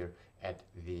look here at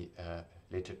the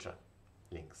literature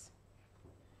links.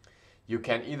 You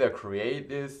can either create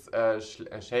this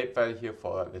shapefile here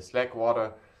for the slack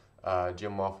water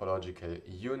geomorphological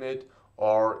unit,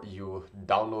 or you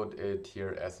download it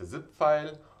here as a zip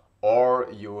file, or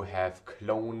you have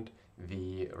cloned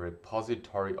the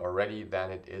repository already,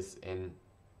 then it is in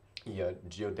your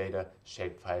geodata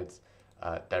shapefiles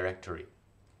directory.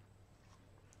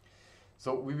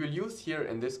 So we will use here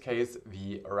in this case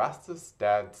the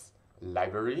rasterstats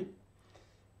library,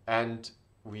 and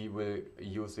we will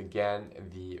use again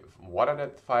the water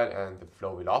depth file and the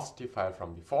flow velocity file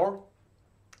from before.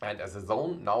 And as a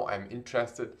zone, now I'm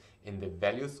interested in the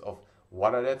values of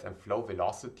water depth and flow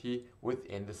velocity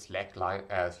within the slack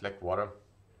water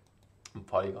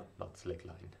polygon, not slack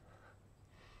line.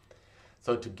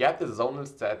 So to get the zonal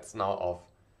stats now of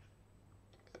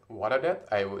water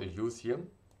depth, I will use here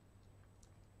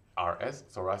RS,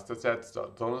 so raster stats,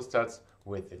 zonal stats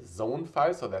with the zone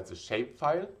file, so that's a shape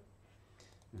file.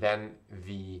 Then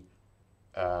the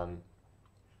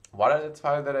water depth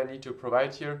file that I need to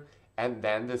provide here, and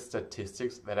then the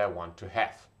statistics that I want to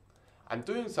have. I'm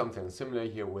doing something similar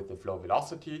here with the flow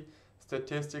velocity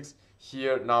statistics.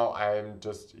 Here now I'm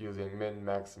just using min,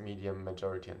 max, medium,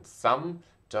 majority and sum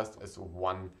just as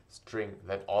one string.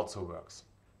 That also works.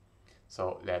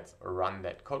 So let's run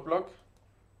that code block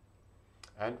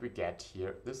and we get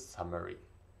here the summary.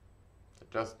 So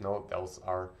just note those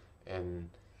are in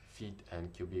feet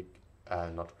and cubic,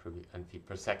 not cubic, and feet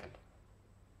per second.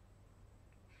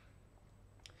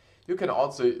 You can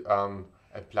also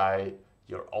apply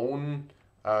your own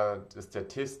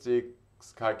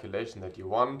statistics calculation that you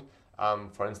want,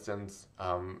 for instance,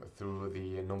 through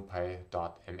the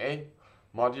numpy.ma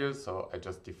module. So I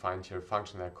just defined here a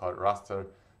function that I called raster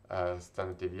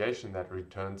standard deviation that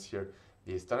returns here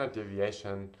the standard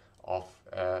deviation of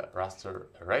a raster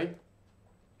array.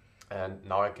 And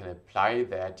now I can apply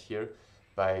that here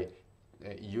by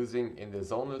using in the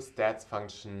zonal stats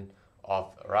function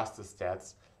of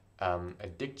rasterstats a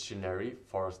dictionary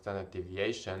for standard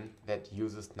deviation that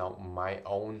uses now my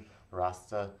own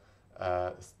raster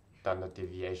standard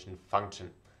deviation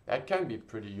function. That can be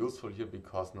pretty useful here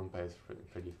because NumPy is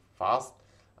pretty fast.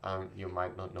 You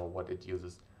might not know what it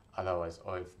uses otherwise,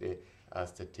 or if the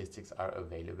statistics are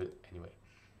available anyway.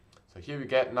 So here we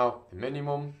get now the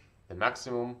minimum, the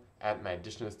maximum, and my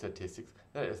additional statistics,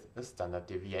 that is the standard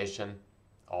deviation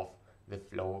of the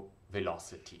flow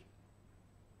velocity.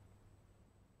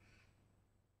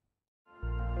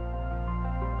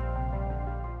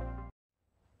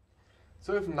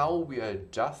 So if now we are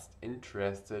just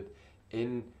interested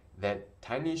in that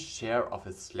tiny share of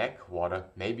a slack water,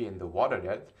 maybe in the water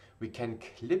depth, we can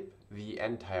clip the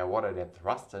entire water depth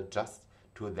raster just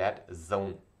to that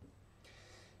zone.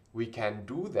 We can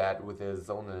do that with a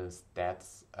zonal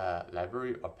stats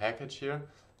library or package here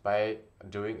by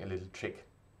doing a little trick.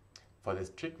 For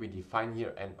this trick we define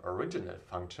here an original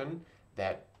function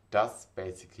that does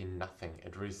basically nothing.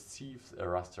 It receives a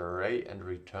raster array and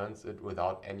returns it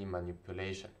without any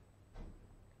manipulation.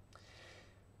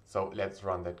 So let's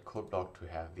run that code block to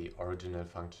have the original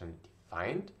function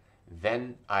defined.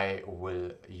 Then I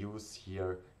will use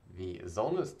here the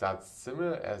zonal stats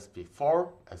similar as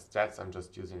before. As stats I'm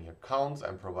just using here counts.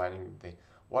 I'm providing the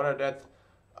water depth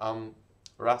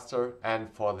raster,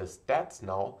 and for the stats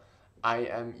now I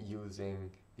am using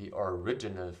the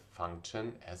original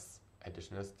function as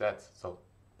additional stats, so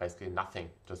basically nothing,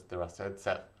 just the raster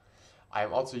itself. I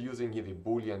am also using here the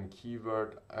boolean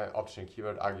keyword, option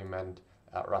keyword argument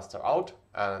raster out,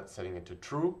 setting it to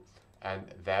true,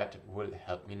 and that will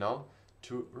help me now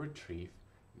to retrieve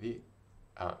the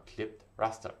clipped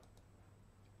raster.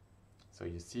 So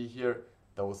you see here,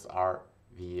 those are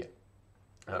the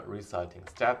resulting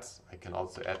stats. I can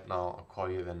also add now, I'll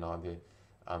call you then now the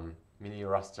mini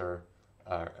raster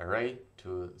array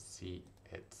to see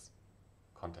its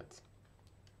contents,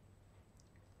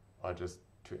 or just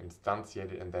to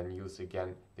instantiate it and then use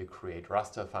again the create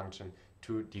raster function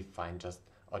to define just,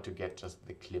 or to get just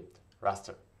the clipped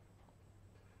raster.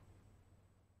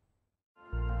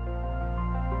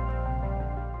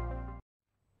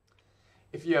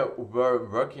 If you were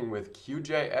working with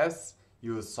QGIS,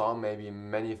 you saw maybe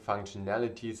many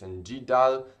functionalities in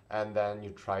GDAL, and then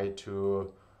you try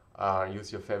to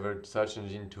use your favorite search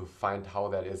engine to find how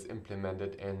that is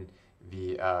implemented in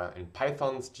the in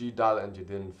Python's GDAL, and you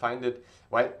didn't find it.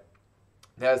 Well,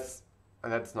 that's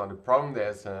not a problem.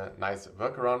 There's a nice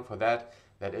workaround for that.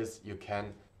 That is, you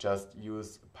can just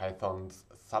use Python's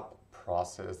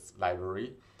subprocess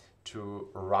library to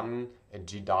run a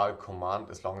GDAL command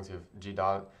as long as you have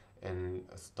GDAL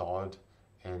installed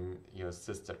in your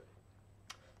system.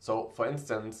 So for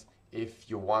instance, if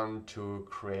you want to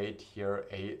create here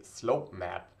a slope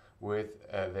map with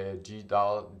the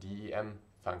GDAL DEM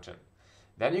function,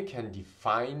 then you can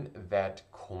define that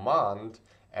command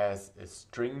as a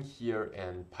string here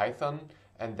in Python,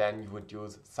 and then you would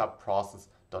use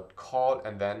subprocess.call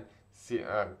and then see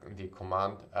the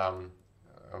command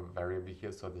variable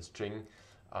here, so the string,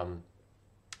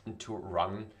 to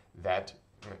run that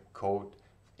code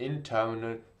in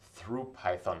terminal through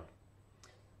Python.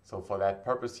 So for that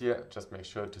purpose here, just make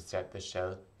sure to set the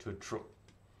shell to true.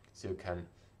 So you can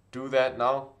do that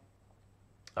now.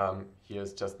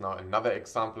 Here's just now another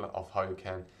example of how you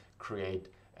can create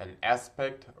an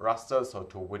aspect raster, so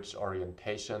to which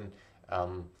orientation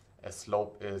a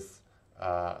slope is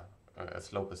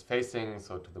facing,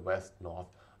 so to the west, north,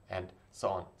 and so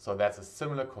on. So that's a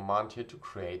similar command here to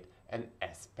create an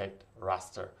aspect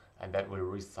raster, and that will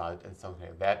result in something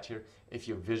like that here if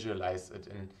you visualize it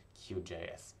in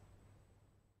QGIS.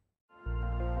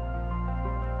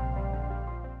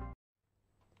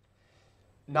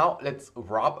 Now let's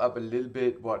wrap up a little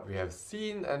bit what we have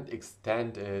seen and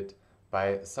extend it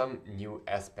by some new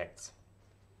aspects.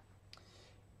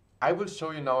 I will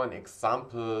show you now an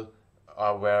example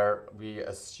where we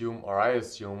assume, or I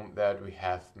assume, that we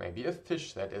have maybe a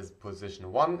fish that is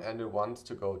position 1 and it wants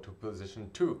to go to position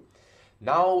 2.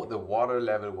 Now the water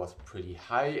level was pretty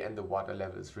high and the water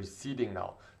level is receding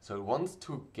now. So it wants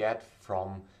to get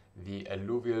from the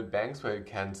alluvial banks where you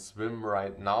can swim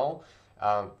right now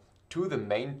to the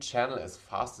main channel as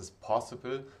fast as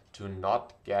possible to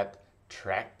not get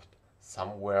trapped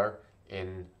somewhere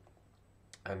in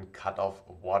cut off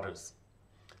waters.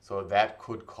 So that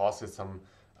could cause you some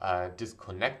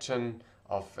disconnection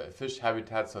of fish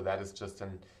habitat. So that is just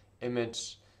an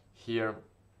image here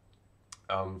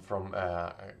from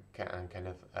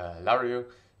Kenneth Lario,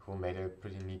 who made a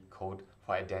pretty neat code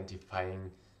for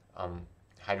identifying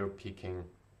hydro-peaking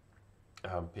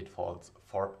pitfalls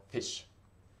for fish.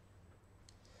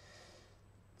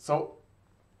 So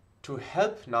to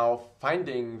help now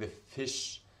finding the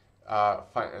fish,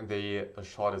 the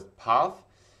shortest path,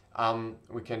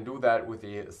 we can do that with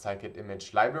the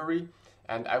scikit-image library,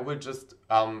 and I will just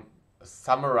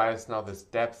summarize now the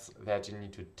steps that you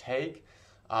need to take.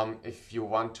 If you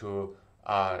want to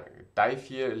dive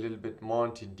here a little bit more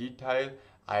into detail,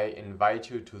 I invite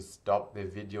you to stop the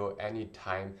video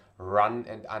anytime, run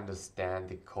and understand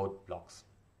the code blocks.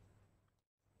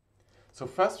 So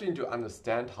first we need to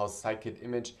understand how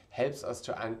scikit-image helps us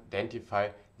to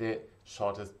identify the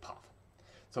shortest path.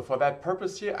 So for that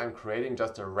purpose here, I'm creating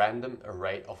just a random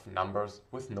array of numbers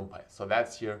with NumPy. So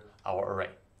that's here our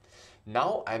array.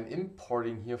 Now I'm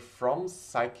importing here from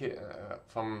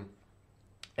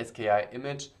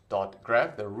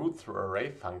skimage.graph the root through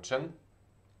array function,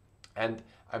 and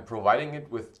I'm providing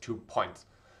it with 2 points.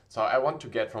 So I want to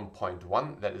get from point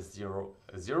 1, that is 0,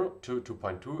 0, to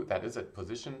 2.2, that is at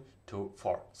position 2,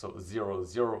 4. So 0,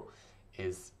 0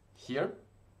 is here,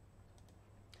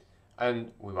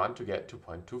 and we want to get to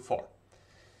 0.24.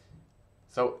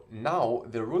 So now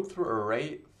the root through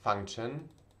array function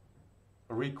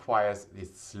requires the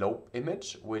slope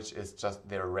image, which is just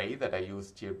the array that I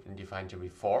used here and defined here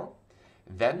before.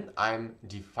 Then I'm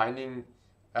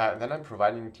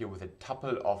providing it here with a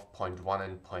tuple of 0.1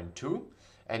 and 0.2,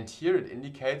 and here it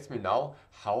indicates me now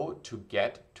how to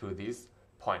get to these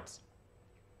points.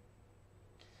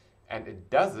 And it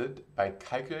does it by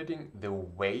calculating the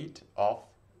weight of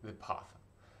the path.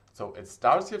 So it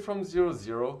starts here from 0,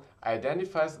 0,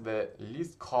 identifies the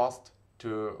least cost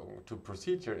to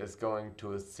proceed here is going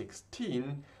to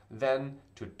 16, then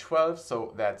to 12,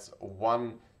 so that's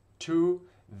 1, 2,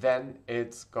 then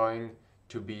it's going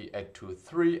to be at 2,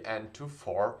 3, and 2,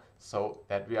 4, so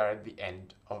that we are at the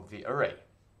end of the array.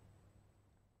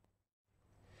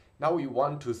 Now we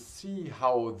want to see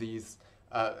how this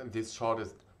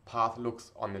shortest path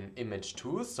looks on an image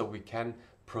too, so we can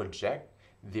project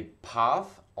the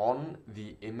path on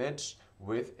the image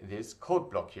with this code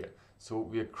block here. So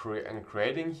we are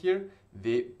creating here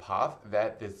the path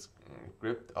that this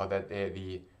script, or that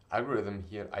the algorithm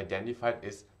here identified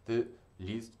is the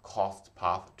least cost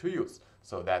path to use.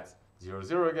 So that's 0,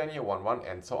 0 again here, 1, 1,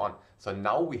 and so on. So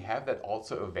now we have that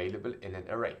also available in an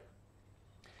array.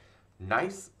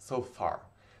 Nice so far.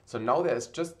 So now there's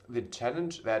just the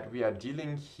challenge that we are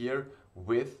dealing here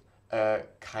with a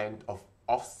kind of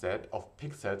offset of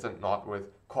pixels and not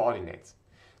with coordinates.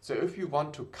 So if you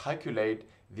want to calculate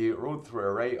the root through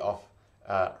array of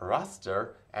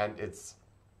raster and its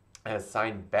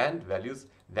assigned band values,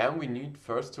 then we need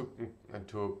first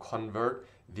to convert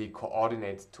the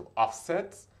coordinates to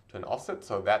offsets, to an offset.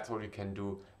 So that's what we can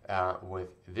do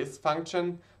with this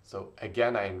function. So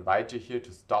again, I invite you here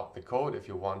to stop the code if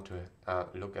you want to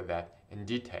look at that in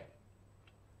detail.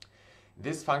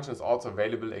 This function is also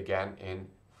available again in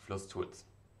flusstools.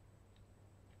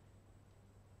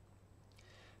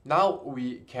 Now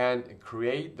we can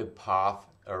create the path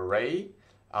array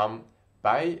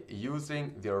by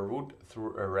using the root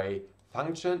through array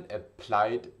function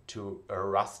applied to a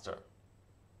raster.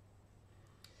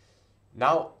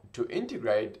 Now to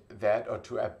integrate that, or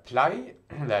to apply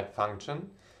that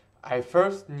function, I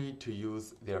first need to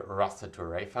use the raster to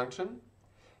array function.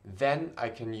 Then I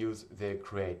can use the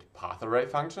create path array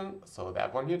function. So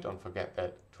that one here, don't forget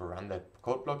that to run that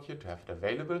code block here to have it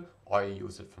available, or you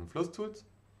use it from flusstools.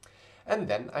 And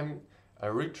then I'm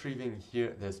retrieving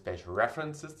here the spatial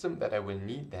reference system that I will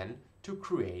need then to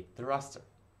create the raster.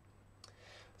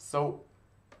 So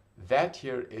that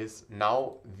here is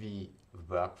now the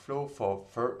workflow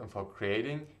for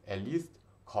creating a least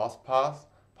cost path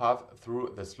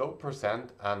through the slope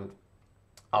percent and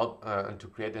to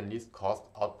create a least cost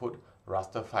output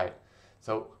raster file.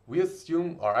 So we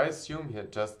assume, or I assume here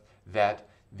just that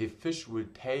the fish will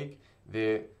take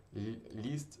the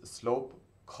least slope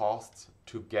costs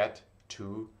to get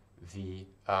to the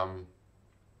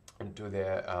to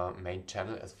the main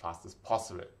channel as fast as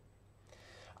possible.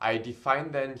 I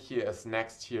define then here as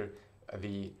next here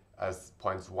the as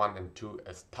points 1 and 2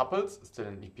 as tuples, still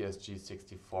in EPSG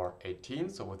 6418,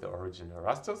 so with the original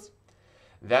rasters.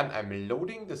 Then I'm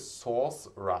loading the source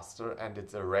raster and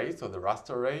its array, so the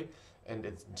raster array, and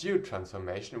its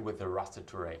geotransformation with the raster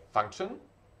to array function.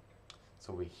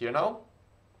 So we're here now.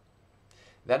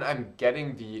 Then I'm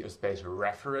getting the spatial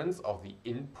reference of the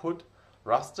input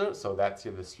raster, so that's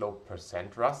here the slope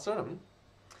percent raster.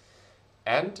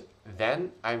 And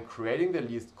then I'm creating the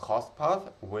least cost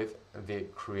path with the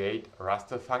create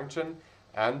raster function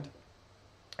and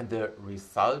the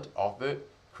result of the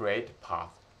create path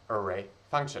array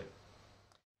function.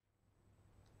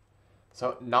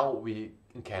 So now we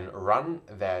can run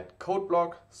that code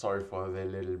block. Sorry for the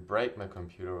little break, my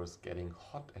computer was getting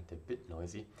hot and a bit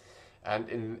noisy. And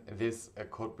in this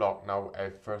code block now I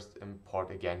first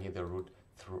import again here the root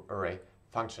through array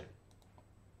function.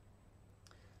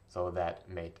 So that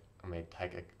may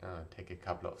take a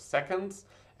couple of seconds,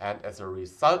 and as a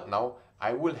result now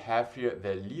I will have here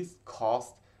the least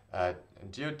cost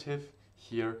geotiff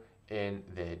here in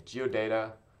the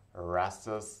geodata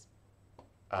rasters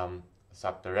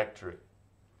subdirectory.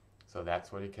 So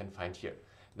that's what you can find here.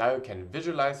 Now you can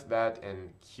visualize that in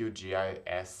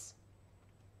QGIS,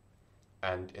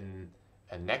 and in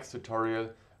a next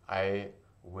tutorial I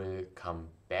will come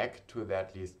back to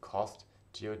that least cost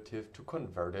geotiff to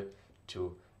convert it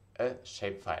to a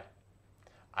shapefile.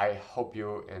 I hope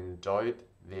you enjoyed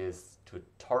this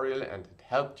tutorial and it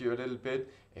helped you a little bit.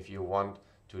 If you want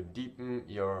to deepen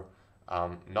your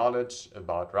knowledge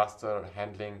about raster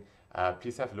handling,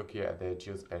 please have a look here at the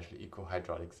geospatial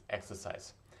eco-hydraulics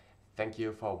exercise. Thank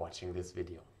you for watching this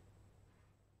video.